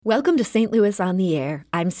Welcome to St. Louis on the Air.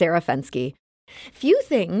 I'm Sarah Fenske. Few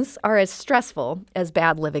things are as stressful as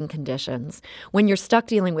bad living conditions. When you're stuck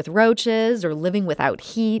dealing with roaches or living without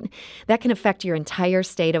heat, that can affect your entire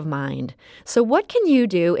state of mind. So what can you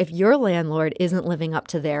do if your landlord isn't living up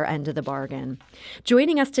to their end of the bargain?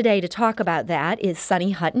 Joining us today to talk about that is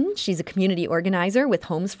Sunny Hutton. She's a community organizer with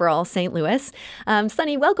Homes for All St. Louis.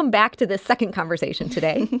 Sunny, welcome back to this second conversation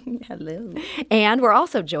today. Hello. And we're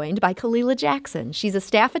also joined by Kalila Jackson. She's a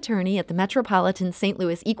staff attorney at the Metropolitan St.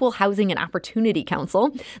 Louis Equal Housing and Opportunity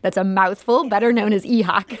Council. That's a mouthful, better known as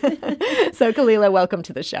EHOC. So, Kalila, welcome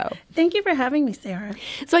to the show. Thank you for having me, Sarah.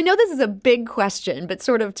 So I know this is a big question, but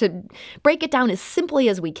sort of to break it down as simply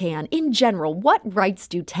as we can, in general, what rights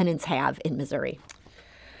do tenants have in Missouri?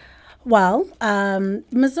 Well,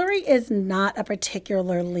 Missouri is not a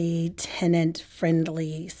particularly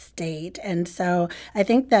tenant-friendly state. And so I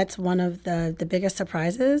think that's one of the biggest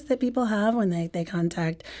surprises that people have when they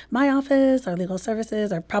contact my office or legal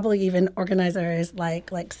services or probably even organizers like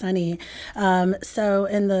Sunny. So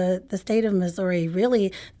in the state of Missouri,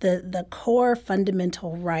 really the core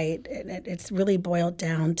fundamental right, it's really boiled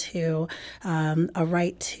down to a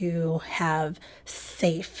right to have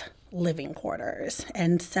safe living quarters.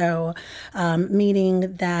 And so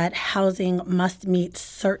meaning that housing must meet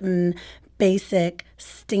certain basic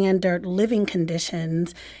standard living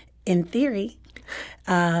conditions in theory,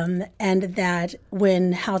 and that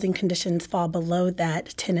when housing conditions fall below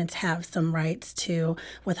that, tenants have some rights to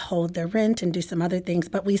withhold their rent and do some other things.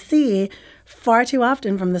 But we see far too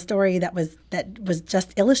often from the story that was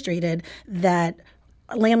just illustrated that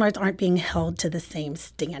landlords aren't being held to the same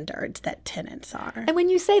standards that tenants are. And when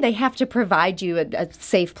you say they have to provide you a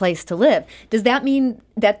safe place to live, does that mean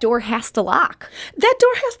that door has to lock? That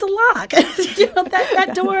door has to lock.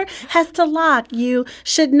 That door has to lock. You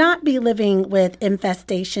should not be living with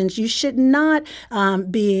infestations. You should not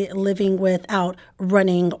be living without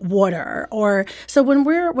running water. Or so when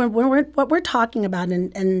we're what we're talking about,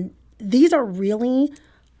 and these are really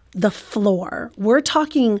the floor. We're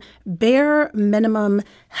talking bare minimum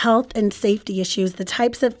health and safety issues, the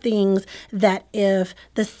types of things that if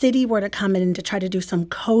the city were to come in to try to do some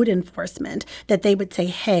code enforcement, that they would say,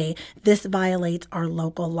 hey, this violates our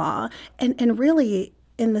local law. And really,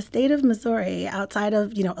 in the state of Missouri, outside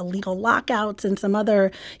of, illegal lockouts and some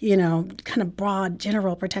other, kind of broad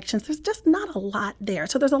general protections, there's just not a lot there.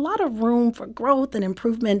 So there's a lot of room for growth and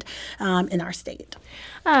improvement in our state.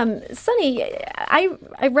 Sunny, I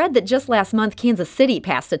read that just last month, Kansas City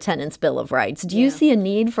passed a tenants' bill of rights. Do you see a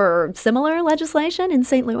need for similar legislation in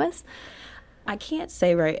St. Louis? I can't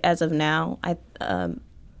say right as of now.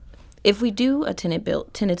 If we do a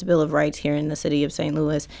tenants' bill of rights here in the city of St.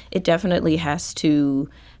 Louis, it definitely has to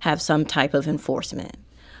have some type of enforcement.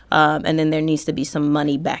 And then there needs to be some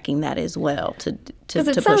money backing that as well to push that.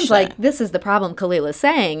 Because it sounds like this is the problem Kalila's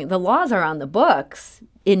saying. The laws are on the books.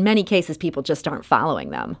 In many cases, people just aren't following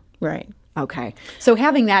them. Right. Okay. So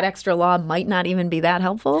having that extra law might not even be that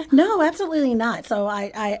helpful? No, absolutely not. So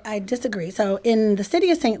I disagree. So in the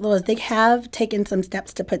city of St. Louis, they have taken some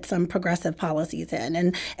steps to put some progressive policies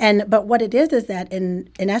in. But what it is that in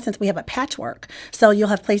essence, we have a patchwork. So you'll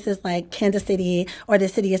have places like Kansas City or the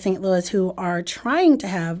city of St. Louis who are trying to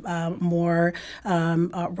have more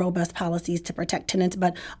robust policies to protect tenants.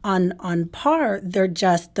 But on par,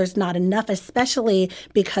 there's not enough, especially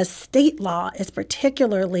because state law is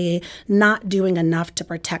particularly not doing enough to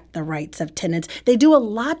protect the rights of tenants. They do a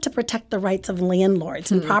lot to protect the rights of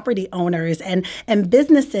landlords and property owners and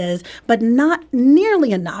businesses, but not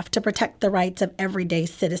nearly enough to protect the rights of everyday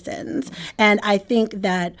citizens. And I think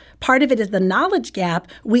that part of it is the knowledge gap.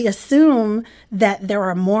 We assume that there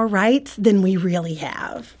are more rights than we really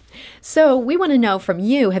have. So we want to know from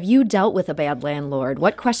you, have you dealt with a bad landlord?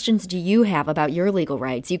 What questions do you have about your legal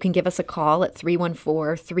rights? You can give us a call at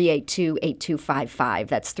 314-382-8255.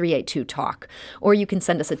 That's 382-TALK. Or you can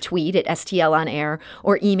send us a tweet at STL On Air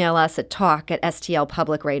or email us at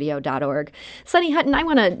talk@stlpublicradio.org. Sunny Hutton, I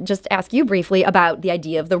want to just ask you briefly about the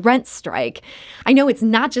idea of the rent strike. I know it's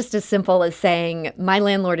not just as simple as saying, my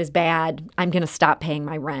landlord is bad, I'm going to stop paying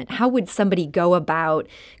my rent. How would somebody go about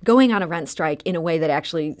going on a rent strike in a way that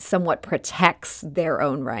actually somewhat protects their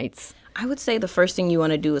own rights? I would say the first thing you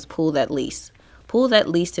want to do is pull that lease. Pull that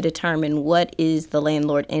lease to determine what is the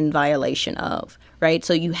landlord in violation of, right?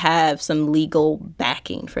 So you have some legal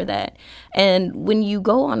backing for that. And when you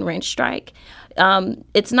go on rent strike,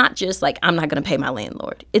 it's not just like, I'm not going to pay my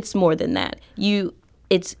landlord. It's more than that.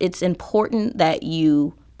 It's important that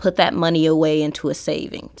you put that money away into a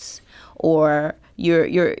savings, or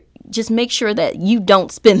you're just make sure that you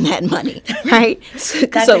don't spend that money, right?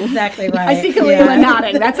 That's exactly right. I see Kalila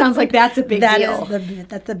nodding. That sounds like that's a big deal.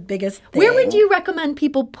 That's the biggest thing. Where would you recommend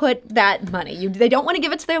people put that money? They don't want to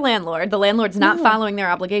give it to their landlord. The landlord's not following their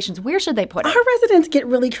obligations. Where should they put it? Our residents get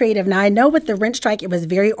really creative. Now, I know with the rent strike, it was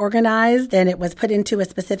very organized and it was put into a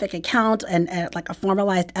specific account and like a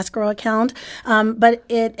formalized escrow account.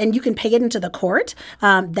 And you can pay it into the court.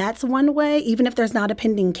 That's one way. Even if there's not a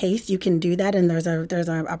pending case, you can do that, and there's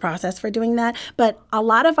a process for doing that. But a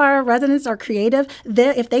lot of our residents are creative.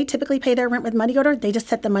 If they typically pay their rent with money order, they just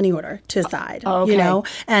set the money order to the side,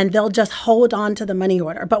 and they'll just hold on to the money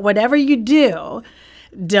order. But whatever you do,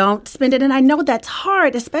 don't spend it. And I know that's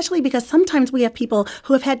hard, especially because sometimes we have people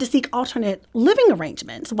who have had to seek alternate living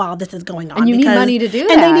arrangements while this is going on. And you need money to do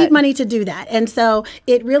that. And they need money to do that. And so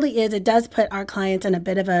it really is, it does put our clients in a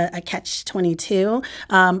bit of a catch-22.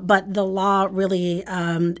 But the law really,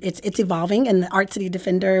 it's evolving. And the Art City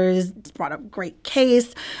Defenders brought up a great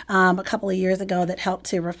case a couple of years ago that helped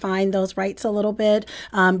to refine those rights a little bit.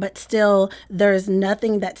 But still, there's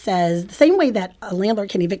nothing that says, the same way that a landlord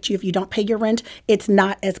can evict you if you don't pay your rent, it's not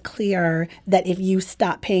as clear that if you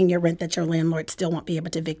stop paying your rent that your landlord still won't be able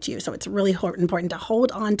to evict you. So it's really important to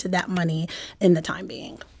hold on to that money in the time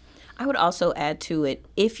being. I would also add to it,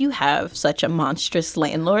 if you have such a monstrous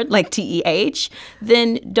landlord like TEH,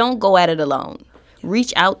 then don't go at it alone.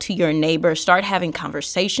 Reach out to your neighbor, start having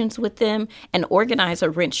conversations with them, and organize a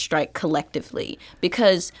rent strike collectively.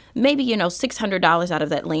 Because maybe, $600 out of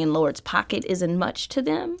that landlord's pocket isn't much to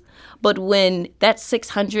them. But when that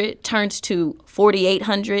 $600 turns to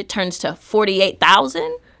 $4,800, turns to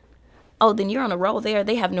 $48,000, then you're on a roll there.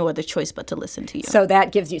 They have no other choice but to listen to you. So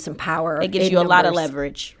that gives you some power. It gives you a lot of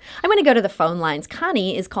leverage. I'm going to go to the phone lines.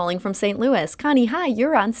 Connie is calling from St. Louis. Connie, hi.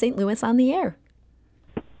 You're on St. Louis on the Air.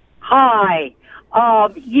 Hi.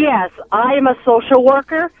 Yes, I am a social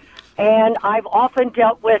worker, and I've often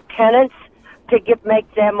dealt with tenants to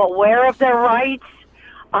make them aware of their rights.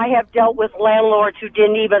 I have dealt with landlords who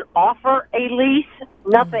didn't even offer a lease,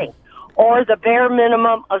 nothing, or the bare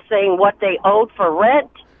minimum of saying what they owed for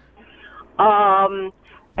rent.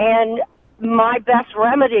 And my best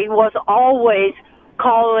remedy was always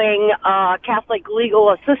calling Catholic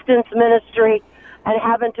Legal Assistance Ministry and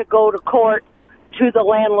having to go to court to the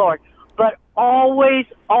landlord. But always,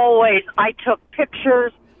 I took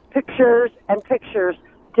pictures, and pictures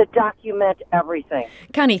to document everything.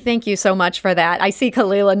 Connie, thank you so much for that. I see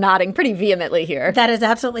Kalila nodding pretty vehemently here. That is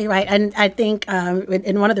absolutely right. And I think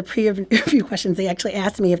in one of the pre-interview questions, they actually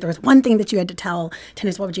asked me if there was one thing that you had to tell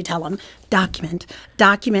tenants, what would you tell them? Document.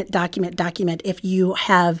 If you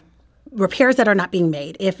have repairs that are not being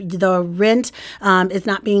made, if the rent is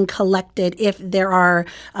not being collected, if there are,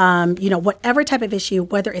 whatever type of issue,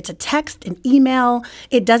 whether it's a text, an email,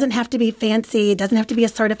 it doesn't have to be fancy, it doesn't have to be a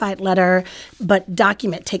certified letter, but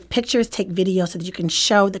document, take pictures, take videos so that you can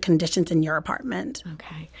show the conditions in your apartment.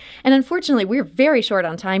 Okay. And unfortunately, we're very short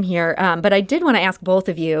on time here, but I did want to ask both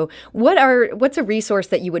of you, what's a resource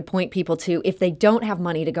that you would point people to if they don't have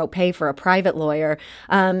money to go pay for a private lawyer?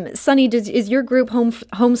 Sunny, is your group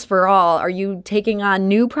Homes for All, are you taking on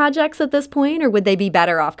new projects at this point, or would they be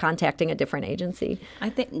better off contacting a different agency? I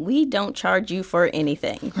think we don't charge you for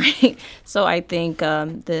anything, right? So I think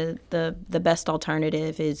the best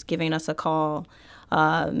alternative is giving us a call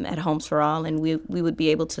at Homes for All, and we would be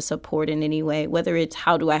able to support in any way, whether it's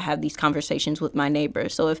how do I have these conversations with my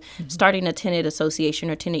neighbors. So if starting a tenant association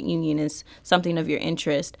or tenant union is something of your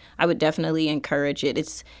interest, I would definitely encourage it.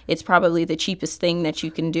 It's probably the cheapest thing that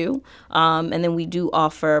you can do, and then we do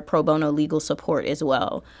offer pro bono legal support as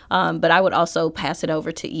well. But I would also pass it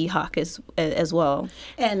over to EHOC as well.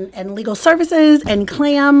 And legal services and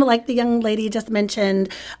CLAM, like the young lady just mentioned.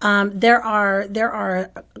 There are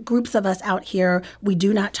groups of us out here. We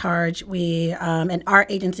do not charge. And our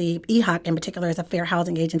agency, EHOC in particular, is a fair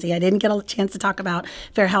housing agency. I didn't get a chance to talk about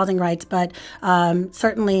fair housing rights, but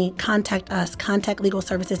certainly contact us, contact legal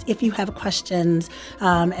services if you have questions.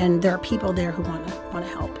 And there are people there who want to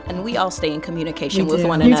help. And we all stay in communication with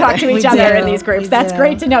one another. You talk to each other in these groups. That's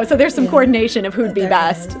great to know. So there's some coordination of who'd be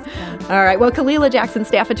best. All right. Well, Kalila Jackson,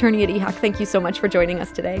 staff attorney at EHOC, thank you so much for joining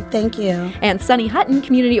us today. Thank you. And Sunny Hutton,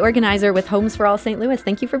 community organizer with Homes for All St. Louis.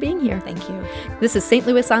 Thank you for being here. Thank you. This is St.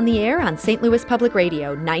 Louis on the Air on St. Louis Public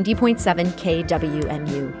Radio, 90.7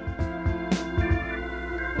 KWMU.